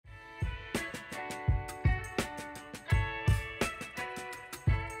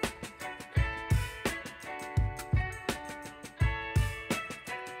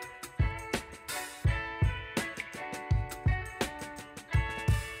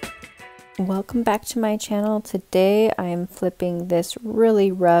Welcome back to my channel. Today I am flipping this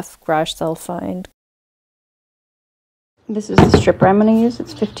really rough garage sale find. This is the stripper I'm going to use.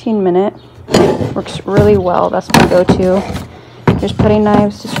 It's 15-minute. Works really well. That's my go-to. There's putty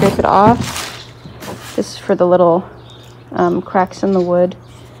knives to scrape it off. This is for the little cracks in the wood.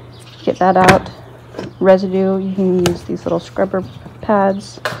 Get that out. Residue, you can use these little scrubber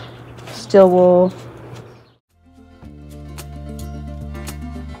pads. Steel wool.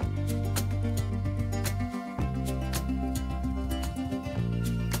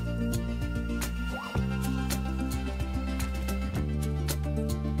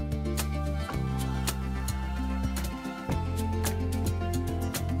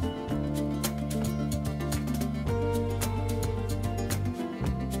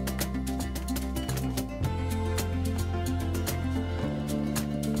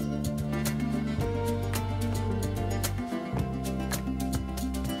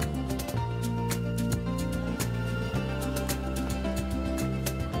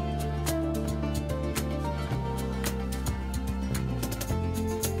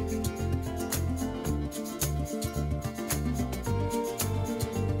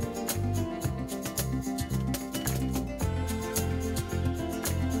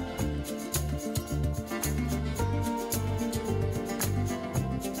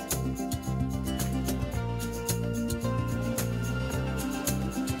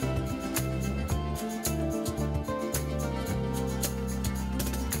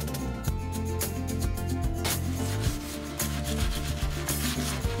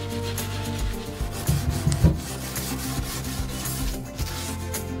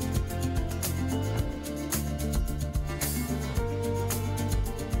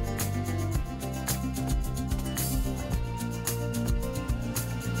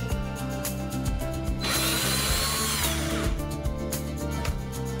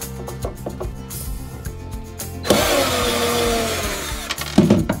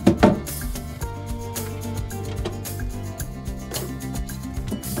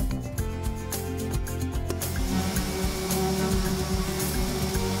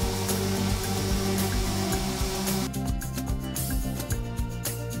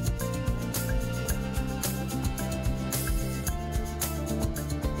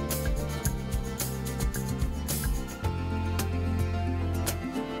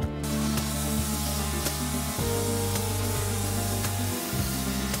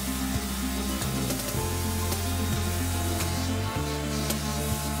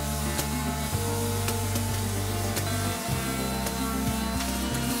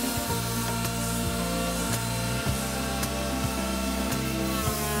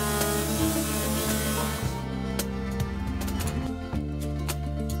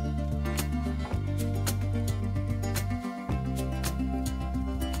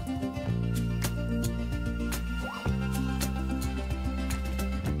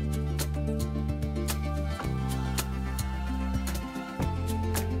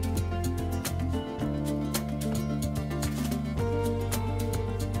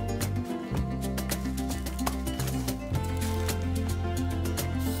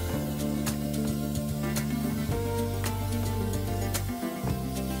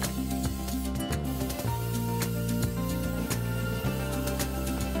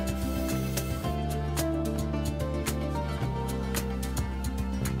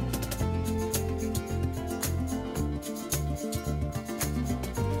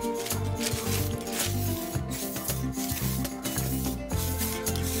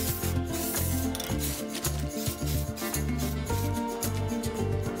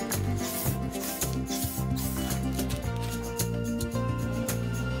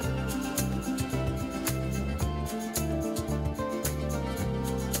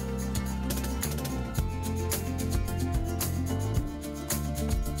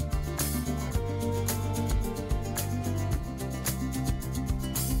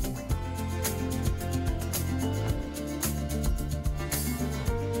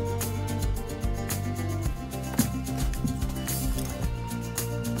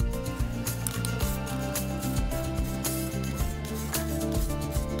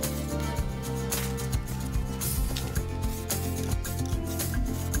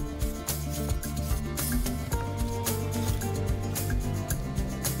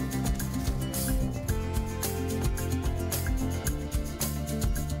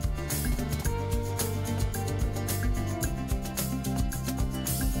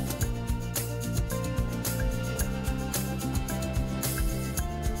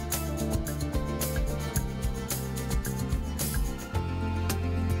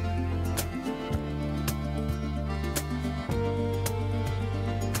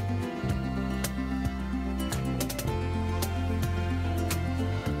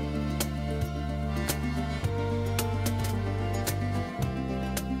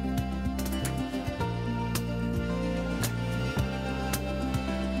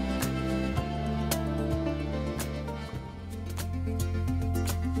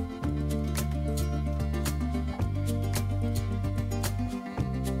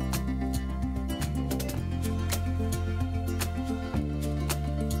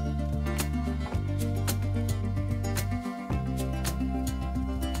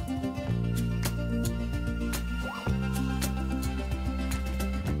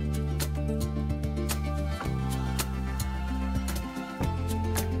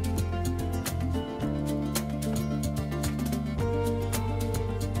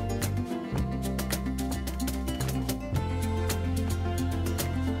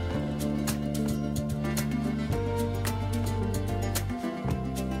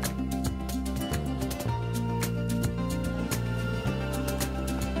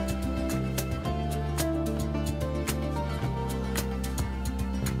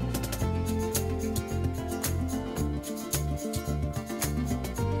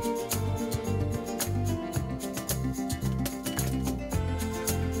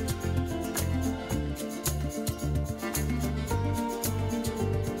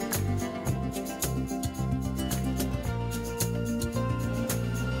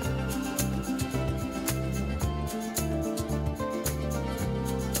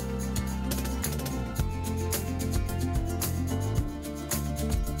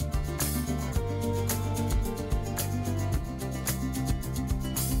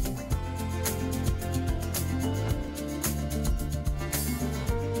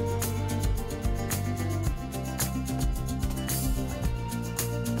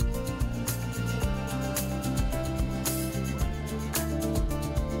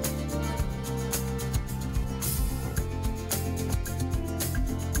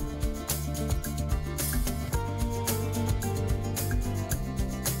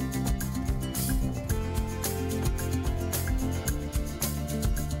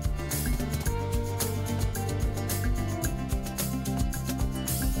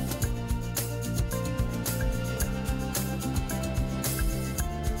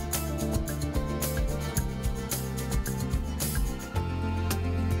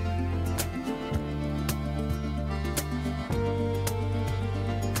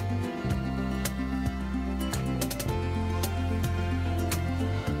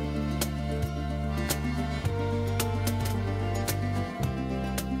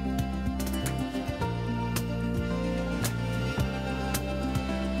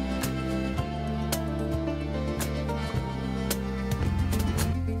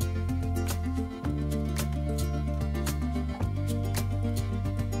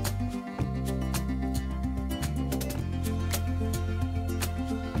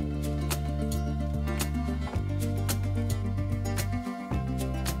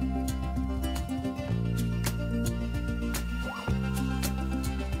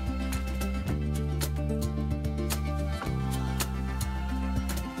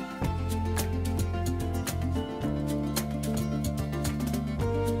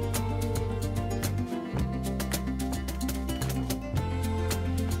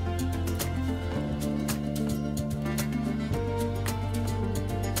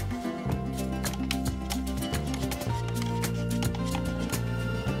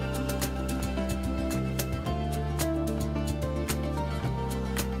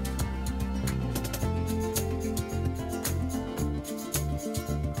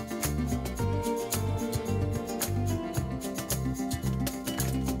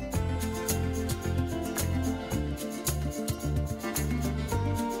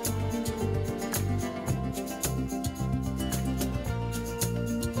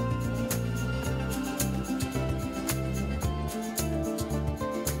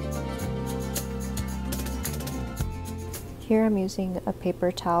 Here I'm using a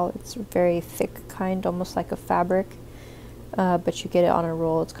paper towel. It's a very thick kind, almost like a fabric, but you get it on a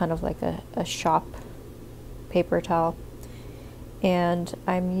roll. It's kind of like a shop paper towel. And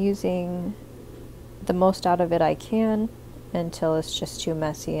I'm using the most out of it I can until it's just too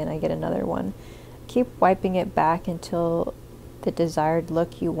messy and I get another one. Keep wiping it back until the desired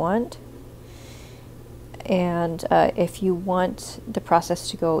look you want. And if you want the process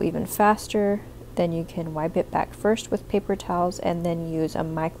to go even faster, then you can wipe it back first with paper towels and then use a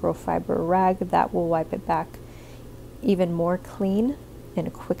microfiber rag that will wipe it back even more clean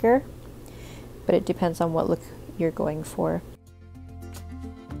and quicker. But it depends on what look you're going for.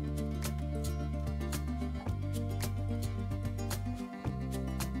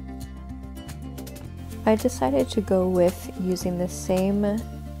 I decided to go with using the same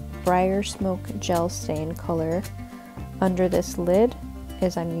Briar Smoke gel stain color under this lid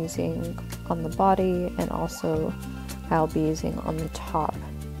as I'm using on the body, and also I'll be using on the top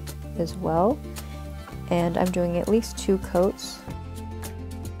as well. And I'm doing at least 2 coats.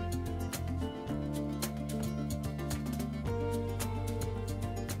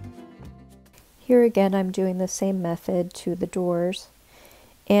 Here again I'm doing the same method to the doors,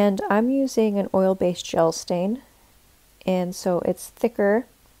 and I'm using an oil-based gel stain, and so it's thicker.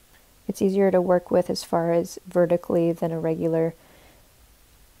 It's easier to work with as far as vertically than a regular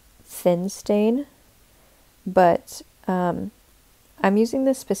thin stain, but I'm using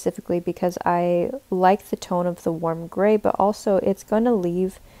this specifically because I like the tone of the warm gray, but also it's going to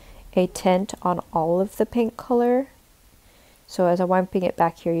leave a tint on all of the paint color. So as I'm wiping it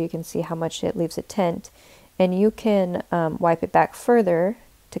back here, you can see how much it leaves a tint, and you can wipe it back further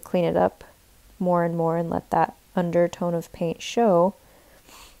to clean it up more and more and let that undertone of paint show.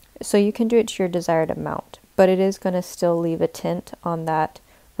 So you can do it to your desired amount, but it is going to still leave a tint on that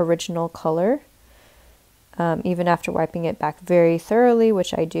original color, even after wiping it back very thoroughly,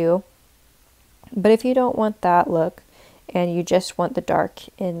 which I do. But if you don't want that look and you just want the dark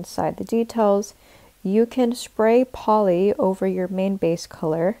inside the details, you can spray poly over your main base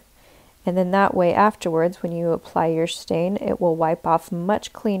color, and then that way afterwards when you apply your stain it will wipe off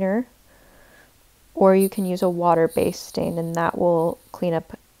much cleaner. Or you can use a water-based stain and that will clean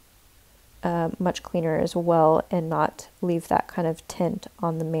up much cleaner as well and not leave that kind of tint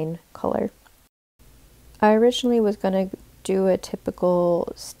on the main color. I originally was going to do a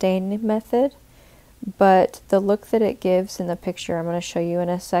typical stain method, but the look that it gives in the picture I'm going to show you in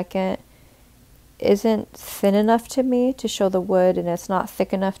a second isn't thin enough to me to show the wood, and it's not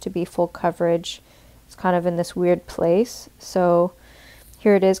thick enough to be full coverage. It's kind of in this weird place. So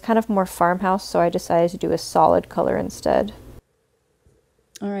here it is, kind of more farmhouse, so I decided to do a solid color instead.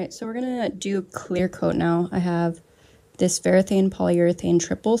 Alright, so we're going to do clear coat now. I have this Varathane polyurethane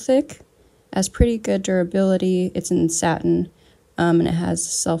triple thick. It has pretty good durability. It's in satin, and it has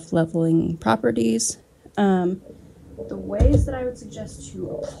self-leveling properties. The ways that I would suggest to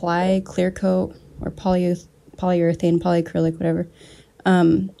apply clear coat or polyurethane, polyacrylic, whatever,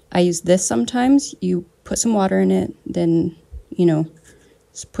 I use this sometimes. You put some water in it, then, you know,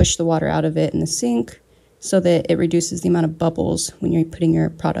 just push the water out of it in the sink so that it reduces the amount of bubbles when you're putting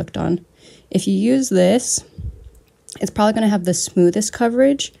your product on. If you use this, it's probably going to have the smoothest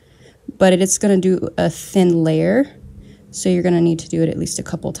coverage, but it's going to do a thin layer. So you're going to need to do it at least a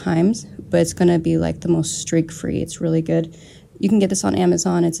couple times, but it's going to be like the most streak-free. It's really good. You can get this on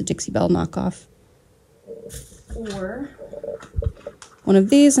Amazon. It's a Dixie Belle knockoff. Or one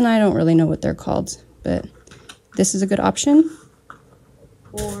of these, and I don't really know what they're called, but this is a good option.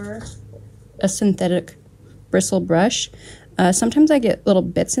 Or a synthetic bristle brush. Sometimes I get little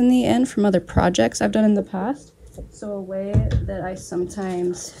bits in the end from other projects I've done in the past. So a way that I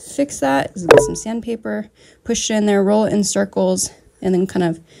sometimes fix that is with some sandpaper, push it in there, roll it in circles, and then kind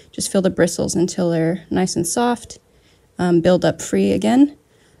of just feel the bristles until they're nice and soft. Build up free again.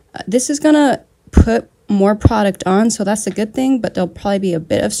 This is going to put more product on, so that's a good thing, but there'll probably be a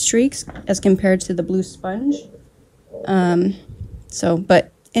bit of streaks as compared to the blue sponge.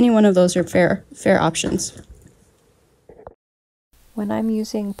 But any one of those are fair options. When I'm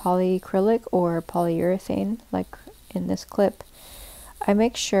using polyacrylic or polyurethane, like in this clip, I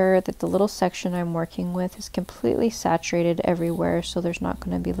make sure that the little section I'm working with is completely saturated everywhere, so there's not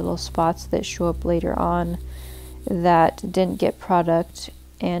going to be little spots that show up later on that didn't get product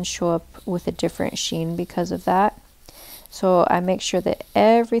and show up with a different sheen because of that. So I make sure that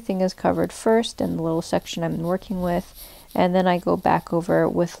everything is covered first in the little section I'm working with, and then I go back over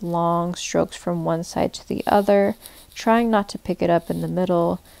with long strokes from one side to the other, trying not to pick it up in the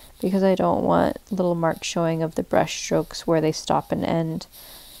middle because I don't want little marks showing of the brush strokes where they stop and end.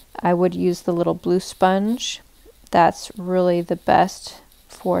 I would use the little blue sponge that's really the best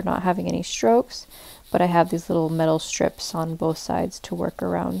for not having any strokes, but I have these little metal strips on both sides to work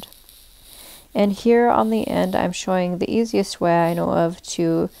around. And here on the end, I'm showing the easiest way I know of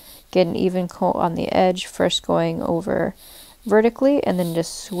to get an even coat on the edge, first going over vertically and then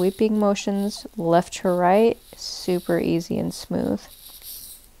just sweeping motions left to right, super easy and smooth.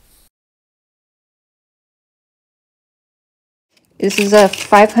 This is a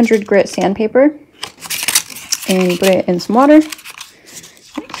 500 grit sandpaper, and you put it in some water.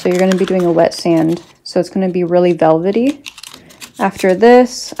 So you're going to be doing a wet sand, so it's going to be really velvety. After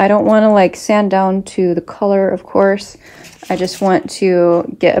this, I don't want to like sand down to the color, of course. I just want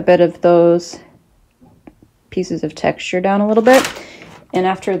to get a bit of those pieces of texture down a little bit. And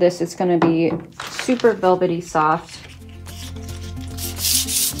after this, it's going to be super velvety soft.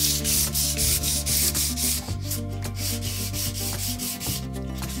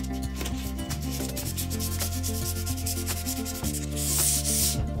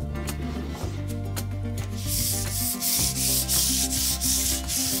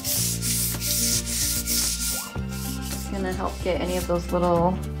 Gonna help get any of those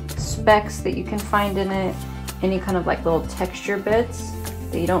little specks that you can find in it, any kind of like little texture bits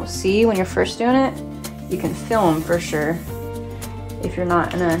that you don't see when you're first doing it. You can feel them for sure if you're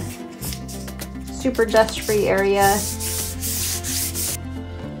not in a super dust-free area.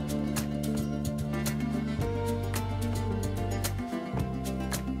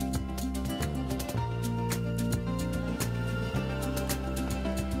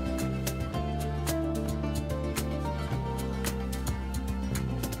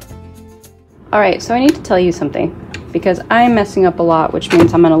 Alright, so I need to tell you something, because I'm messing up a lot, which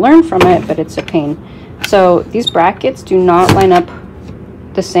means I'm going to learn from it, but it's a pain. So these brackets do not line up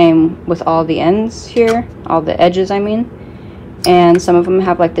the same with all the ends here, all the edges I mean. And some of them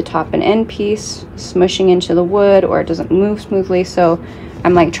have like the top and end piece smushing into the wood, or it doesn't move smoothly. So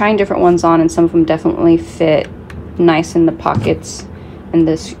I'm like trying different ones on, and some of them definitely fit nice in the pockets,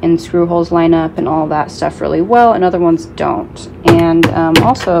 and screw holes line up and all that stuff really well, and other ones don't. And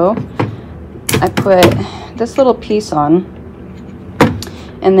also I put this little piece on,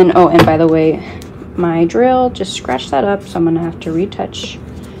 and then, oh, and by the way, my drill just scratched that up, so I'm gonna have to retouch.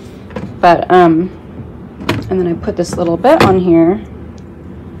 But and then I put this little bit on here,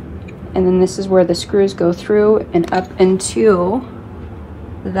 and then this is where the screws go through and up into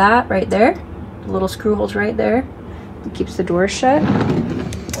that right there, the little screw holes right there. It keeps the door shut.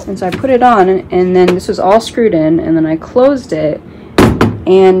 And so I put it on, and then this was all screwed in, and then I closed it.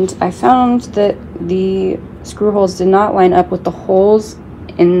 And I found that the screw holes did not line up with the holes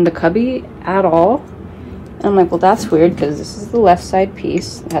in the cubby at all. And I'm like, well, that's weird, because this is the left side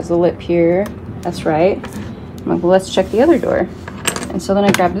piece. It has the lip here. That's right. I'm like, well, let's check the other door. And so then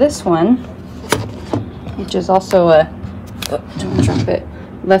I grabbed this one, which is also a, oh, don't drop it,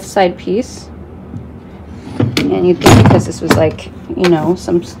 left side piece. And you'd think, because this was like, you know,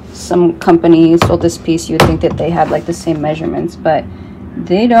 some company sold this piece, you would think that they had like the same measurements, but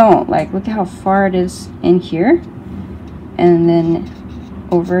they don't. Like, look at how far it is in here, and then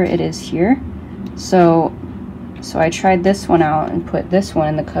over it is here. So I tried this one out and put this one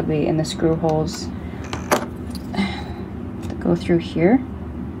in the cubby, and the screw holes that go through here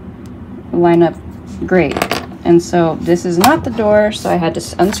line up great. And so this is not the door, so I had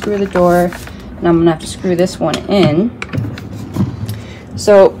to unscrew the door, and I'm gonna have to screw this one in.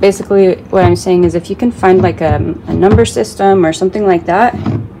 So basically what I'm saying is, if you can find like a number system or something like that,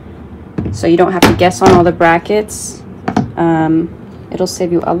 so you don't have to guess on all the brackets, it'll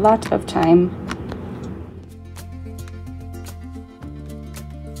save you a lot of time.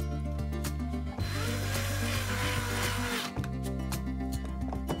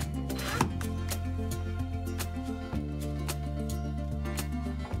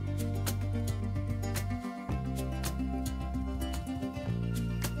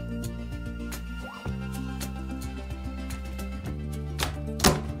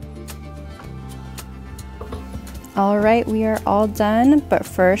 All right, we are all done, but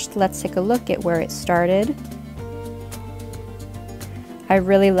first let's take a look at where it started. I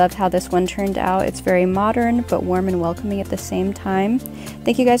really loved how this one turned out. It's very modern, but warm and welcoming at the same time.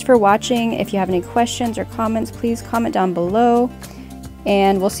 Thank you guys for watching. If you have any questions or comments, please comment down below,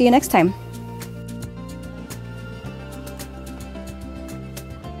 and we'll see you next time.